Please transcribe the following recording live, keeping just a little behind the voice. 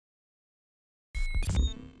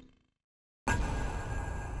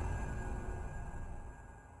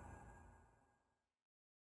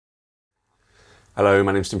Hello,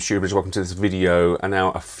 my name is Tim Shoebridge. Welcome to this video. And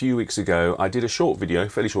now, a few weeks ago, I did a short video,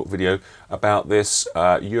 fairly short video, about this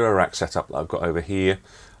Eurorack setup that I've got over here,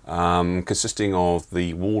 consisting of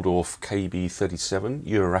the Waldorf KB37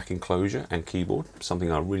 Eurorack enclosure and keyboard,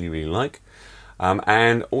 something I really like.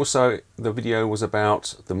 And also, the video was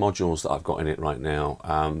about the modules that I've got in it right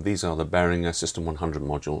now. These are the Behringer System 100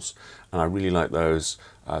 modules, and I really like those.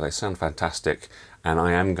 They sound fantastic, and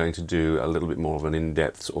I am going to do a little bit more of an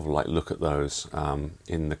in-depth sort of like look at those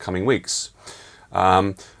in the coming weeks.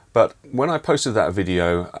 But when I posted that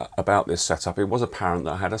video about this setup, it was apparent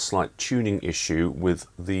that I had a slight tuning issue with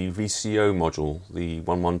the VCO module, the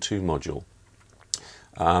 112 module.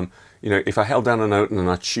 You know, if I held down a note and then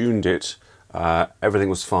I tuned it, everything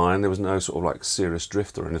was fine. There was no sort of like serious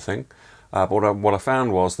drift or anything. But what I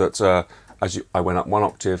found was that I went up one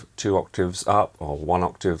octave, 2 octaves up, or 1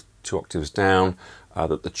 octave, 2 octaves down,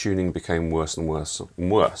 that the tuning became worse and worse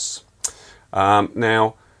and worse.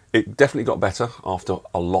 Now, it definitely got better after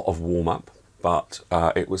a lot of warm-up, but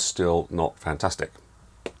it was still not fantastic.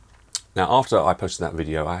 Now, after I posted that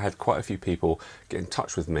video, I had quite a few people get in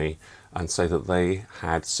touch with me and say that they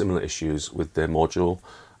had similar issues with their module,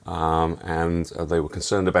 and they were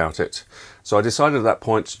concerned about it. So I decided at that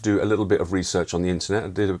point to do a little bit of research on the internet. I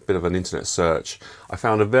did a bit of an internet search. I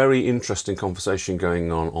found a very interesting conversation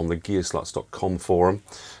going on the gearsluts.com forum.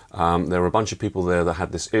 There were a bunch of people there that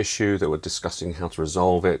had this issue. They were discussing how to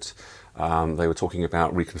resolve it. They were talking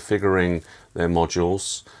about reconfiguring their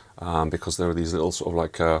modules, because there are these little sort of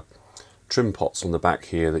like trim pots on the back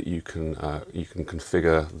here that you can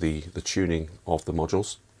configure the tuning of the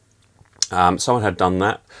modules. Someone had done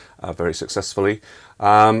that very successfully,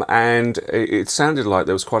 and it sounded like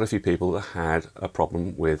there was quite a few people that had a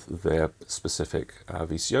problem with their specific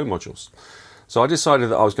VCO modules. So I decided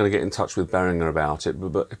that I was going to get in touch with Behringer about it,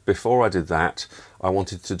 but before I did that, I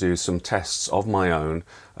wanted to do some tests of my own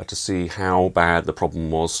to see how bad the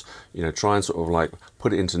problem was, you know, try and sort of like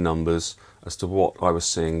put it into numbers as to what I was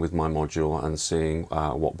seeing with my module and seeing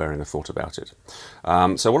what Behringer thought about it.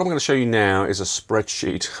 So what I'm going to show you now is a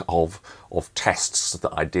spreadsheet of tests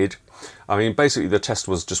that I did. I mean, basically the test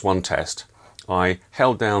was just one test. I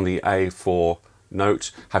held down the A4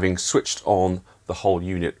 note, having switched on the whole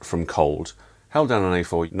unit from cold, held down an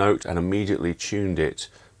A4 note and immediately tuned it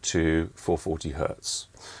to 440 Hertz.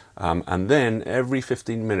 And then every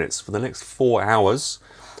 15 minutes for the next 4 hours,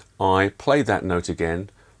 I played that note again,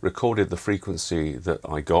 recorded the frequency that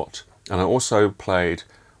I got, and I also played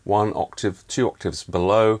 1 octave, 2 octaves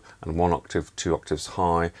below and 1 octave, 2 octaves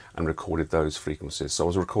high, and recorded those frequencies. So I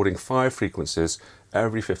was recording 5 frequencies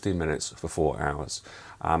every 15 minutes for 4 hours.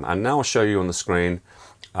 And now I'll show you on the screen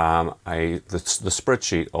the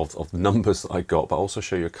spreadsheet of the numbers that I got, but I'll also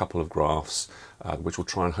show you a couple of graphs which will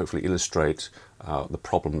try and hopefully illustrate the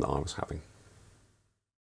problem that I was having.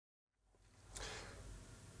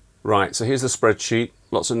 Right, so here's the spreadsheet,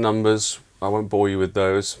 lots of numbers. I won't bore you with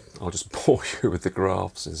those, I'll just bore you with the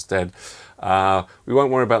graphs instead. We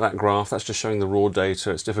won't worry about that graph, that's just showing the raw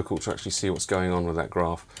data. It's difficult to actually see what's going on with that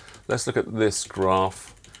graph. Let's look at this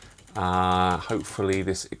graph. Hopefully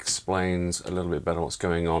this explains a little bit better what's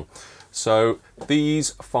going on. So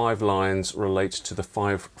these 5 lines relate to the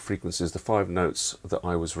 5 frequencies, the 5 notes that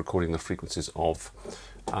I was recording the frequencies of.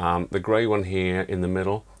 The grey one here in the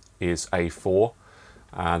middle is A4.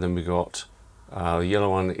 Then we got the yellow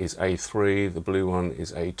one is A3, the blue one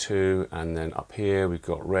is A2, and then up here we've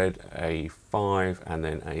got red A5 and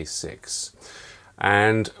then A6.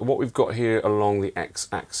 And what we've got here along the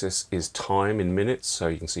x-axis is time in minutes, so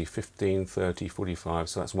you can see 15, 30, 45,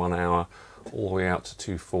 so that's 1 hour, all the way out to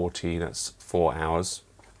 240, that's 4 hours.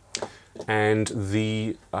 And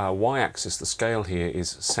the y-axis, the scale here, is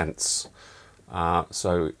cents.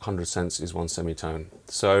 So 100 cents is 1 semitone.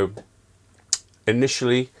 So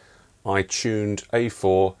initially, I tuned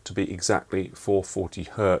A4 to be exactly 440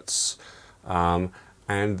 Hertz,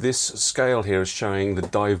 and this scale here is showing the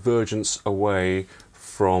divergence away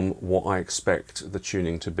from what I expect the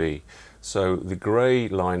tuning to be. So the grey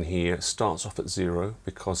line here starts off at 0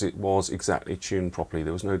 because it was exactly tuned properly.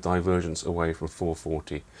 There was no divergence away from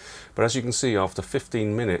 440. But as you can see, after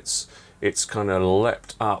 15 minutes, it's kind of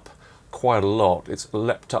leapt up quite a lot. It's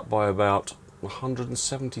leapt up by about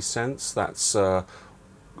 170 cents. That's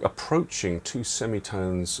approaching 2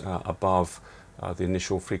 semitones above the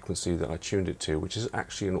initial frequency that I tuned it to, which is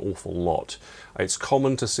actually an awful lot. It's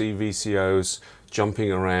common to see VCOs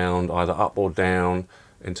jumping around either up or down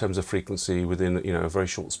in terms of frequency within, you know, a very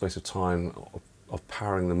short space of time of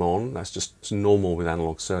powering them on. That's just normal with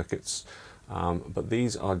analog circuits. But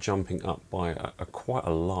these are jumping up by quite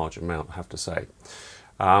a large amount, I have to say.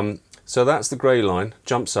 So that's the grey line,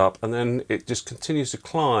 jumps up, and then it just continues to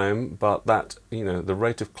climb, but that, you know, the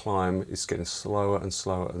rate of climb is getting slower and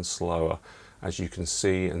slower and slower, as you can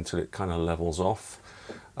see, until it kind of levels off.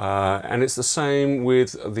 And it's the same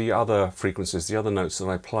with the other frequencies, the other notes that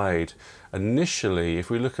I played. Initially, if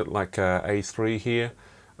we look at like A3 here,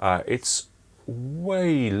 it's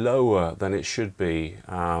way lower than it should be.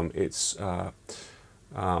 It's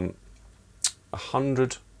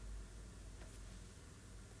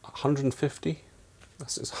 150.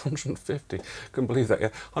 That's 150. Couldn't believe that. Yeah,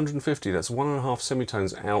 150. That's 1.5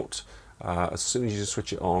 semitones out. As soon as you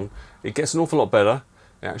switch it on, it gets an awful lot better.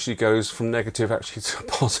 It actually goes from negative actually to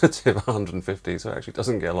positive 150, so it actually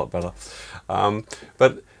doesn't get a lot better.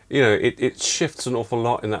 But you know, it shifts an awful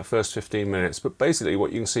lot in that first 15 minutes. But basically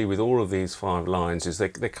what you can see with all of these 5 lines is they're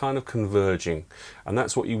kind of converging, and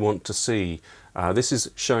that's what you want to see. This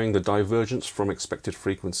is showing the divergence from expected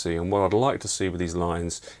frequency, and what I'd like to see with these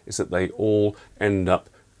lines is that they all end up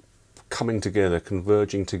coming together,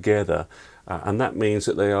 converging together, and that means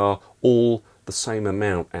that they are all the same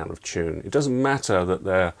amount out of tune. It doesn't matter that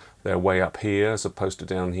they're way up here as opposed to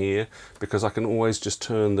down here, because I can always just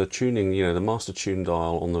turn the tuning, you know, the master tune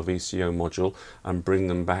dial on the VCO module and bring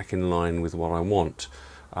them back in line with what I want.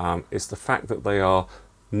 It's the fact that they are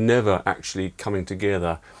never actually coming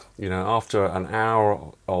together. You know, after an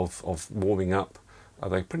hour of warming up,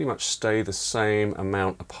 they pretty much stay the same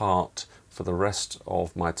amount apart for the rest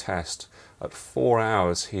of my test. At 4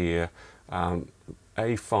 hours here,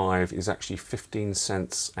 A5 is actually 15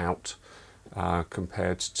 cents out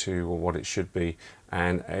compared to what it should be,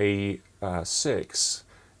 and A6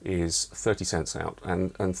 is 30 cents out,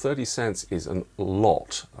 and 30 cents is a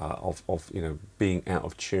lot of you know, being out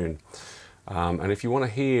of tune. And if you want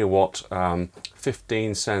to hear what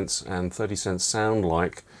 15 cents and 30 cents sound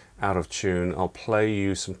like out of tune, I'll play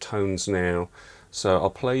you some tones now. So I'll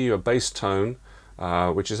play you a bass tone,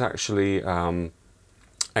 which is actually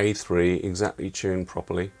A3, exactly tuned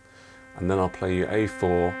properly, and then I'll play you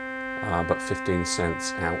A4, but 15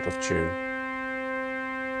 cents out of tune.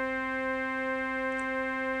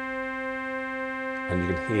 And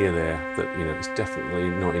you can hear there that, you know, it's definitely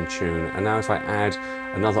not in tune. And now if I add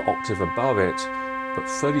another octave above it, but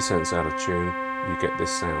 30 cents out of tune, you get this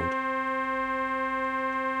sound.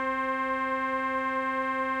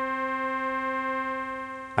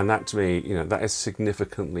 And that, to me, you know, that is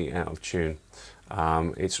significantly out of tune.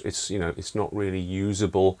 It's you know, it's not really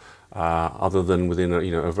usable other than within a,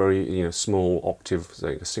 you know, a very, you know, small octave,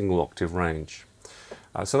 say a single octave range.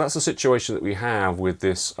 So that's the situation that we have with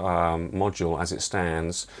this module as it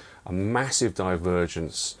stands. A massive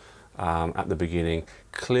divergence at the beginning.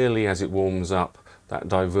 Clearly, as it warms up, that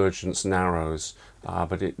divergence narrows,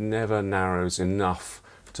 but it never narrows enough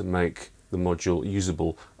to make the module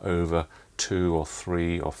usable over 2 or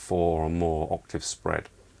 3 or 4 or more octave spread.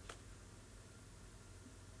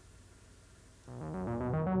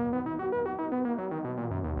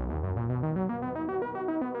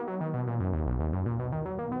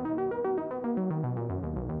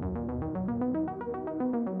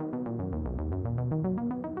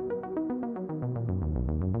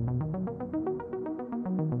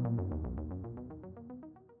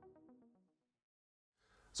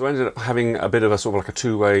 So I ended up having a bit of a sort of like a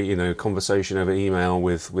two-way, you know, conversation over email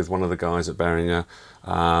with one of the guys at Behringer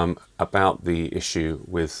about the issue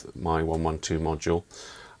with my 112 module.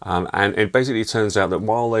 And it basically turns out that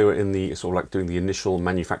while they were in the sort of like doing the initial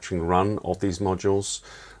manufacturing run of these modules,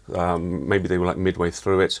 maybe they were like midway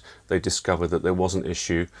through it, they discovered that there was an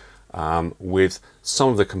issue with some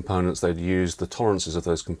of the components. They'd used the tolerances of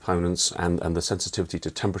those components and the sensitivity to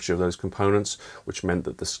temperature of those components, which meant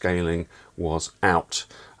that the scaling was out.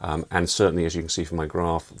 And certainly, as you can see from my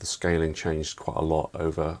graph, the scaling changed quite a lot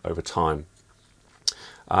over time.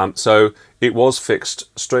 So it was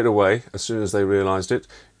fixed straight away as soon as they realized it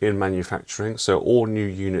in manufacturing. So all new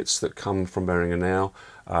units that come from Behringer now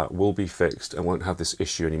will be fixed and won't have this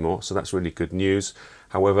issue anymore. So that's really good news.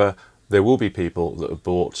 However, there will be people that have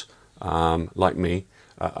bought, like me,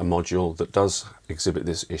 a module that does exhibit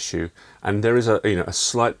this issue, and there is a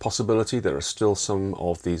slight possibility there are still some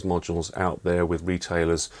of these modules out there with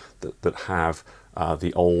retailers that have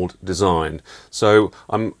the old design. So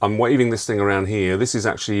I'm waving this thing around here. This is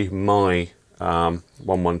actually my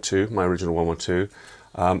 112, my original 112.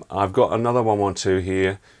 I've got another 112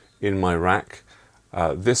 here in my rack.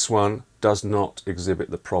 This one does not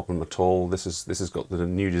exhibit the problem at all. This has got the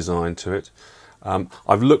new design to it.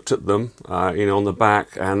 I've looked at them, on the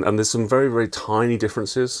back, and there's some very, very tiny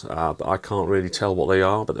differences that I can't really tell what they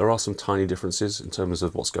are, but there are some tiny differences in terms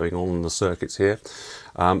of what's going on in the circuits here.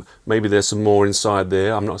 Maybe there's some more inside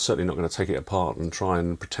there. I'm certainly not going to take it apart and try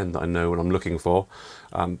and pretend that I know what I'm looking for,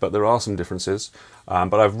 but there are some differences.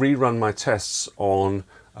 But I've rerun my tests on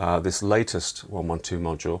this latest 112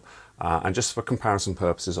 module, and just for comparison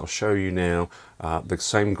purposes, I'll show you now the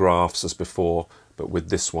same graphs as before, but with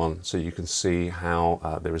this one, so you can see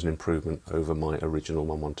how there is an improvement over my original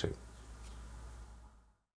 112.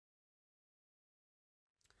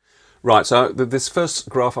 Right, so this first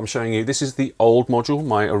graph I'm showing you, this is the old module,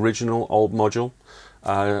 my original old module,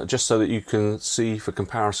 just so that you can see for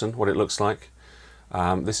comparison what it looks like.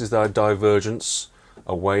 This is the divergence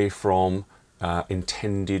away from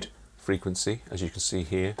intended frequency, as you can see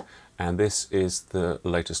here, and this is the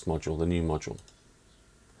latest module, the new module.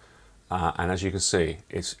 And as you can see,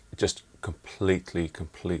 it's just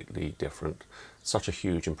completely different. Such a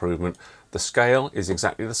huge improvement. The scale is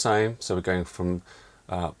exactly the same, so we're going from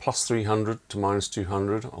plus 300 to minus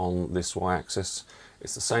 200 on this y-axis.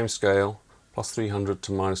 It's the same scale, plus 300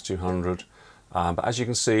 to minus 200. But as you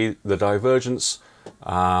can see, the divergence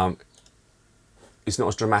is not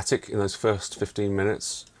as dramatic in those first 15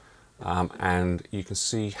 minutes. And you can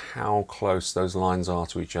see how close those lines are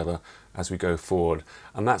to each other as we go forward.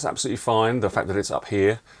 And that's absolutely fine, the fact that it's up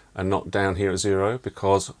here and not down here at 0,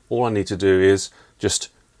 because all I need to do is just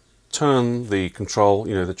turn the control,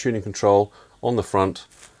 the tuning control on the front,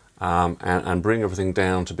 and bring everything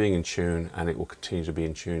down to being in tune, and it will continue to be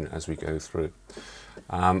in tune as we go through.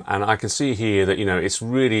 And I can see here that it's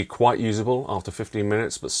really quite usable after 15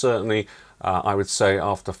 minutes, but certainly I would say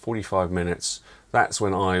after 45 minutes, that's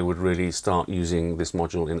when I would really start using this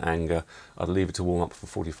module in anger. I'd leave it to warm up for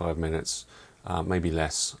 45 minutes, maybe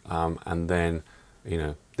less, and then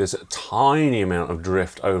there's a tiny amount of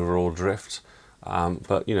drift, overall drift,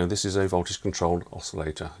 but this is a voltage controlled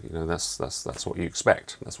oscillator. That's what you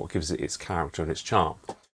expect. That's what gives it its character and its charm.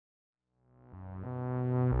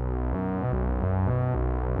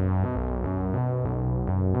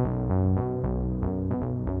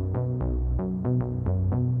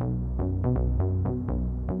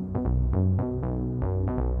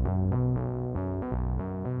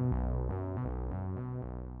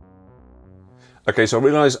 Okay, so I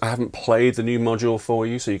realise I haven't played the new module for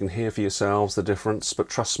you, so you can hear for yourselves the difference, but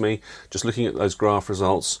trust me, just looking at those graph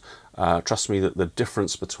results, trust me that the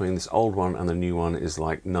difference between this old one and the new one is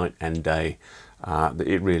like night and day.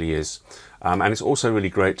 It really is. And it's also really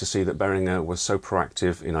great to see that Behringer was so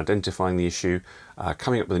proactive in identifying the issue,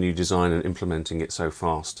 coming up with a new design and implementing it so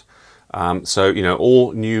fast. So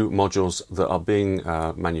all new modules that are being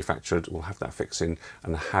manufactured will have that fix-in,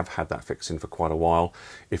 and have had that fix-in for quite a while.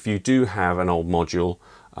 If you do have an old module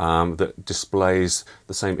that displays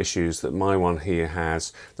the same issues that my one here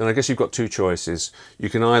has, then I guess you've got two choices. You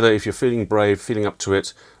can either, if you're feeling brave, feeling up to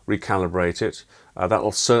it, recalibrate it. That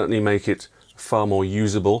will certainly make it far more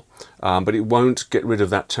usable, but it won't get rid of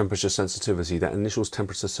that temperature sensitivity, that initial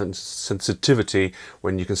temperature sensitivity,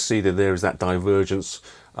 when you can see that there is that divergence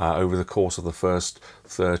over the course of the first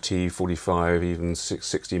 30, 45, even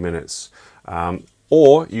 60 minutes.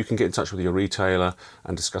 Or you can get in touch with your retailer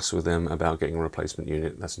and discuss with them about getting a replacement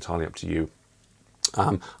unit. That's entirely up to you.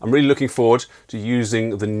 I'm really looking forward to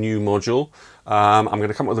using the new module. I'm going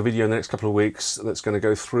to come up with a video in the next couple of weeks that's going to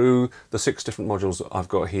go through the 6 different modules that I've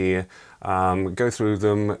got here, go through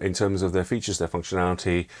them in terms of their features, their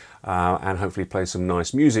functionality, and hopefully play some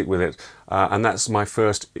nice music with it. And that's my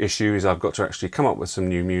first issue, is I've got to actually come up with some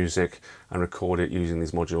new music and record it using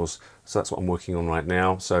these modules. So that's what I'm working on right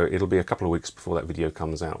now. So it'll be a couple of weeks before that video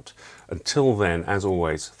comes out. Until then, as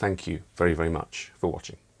always, thank you very, very much for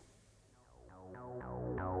watching.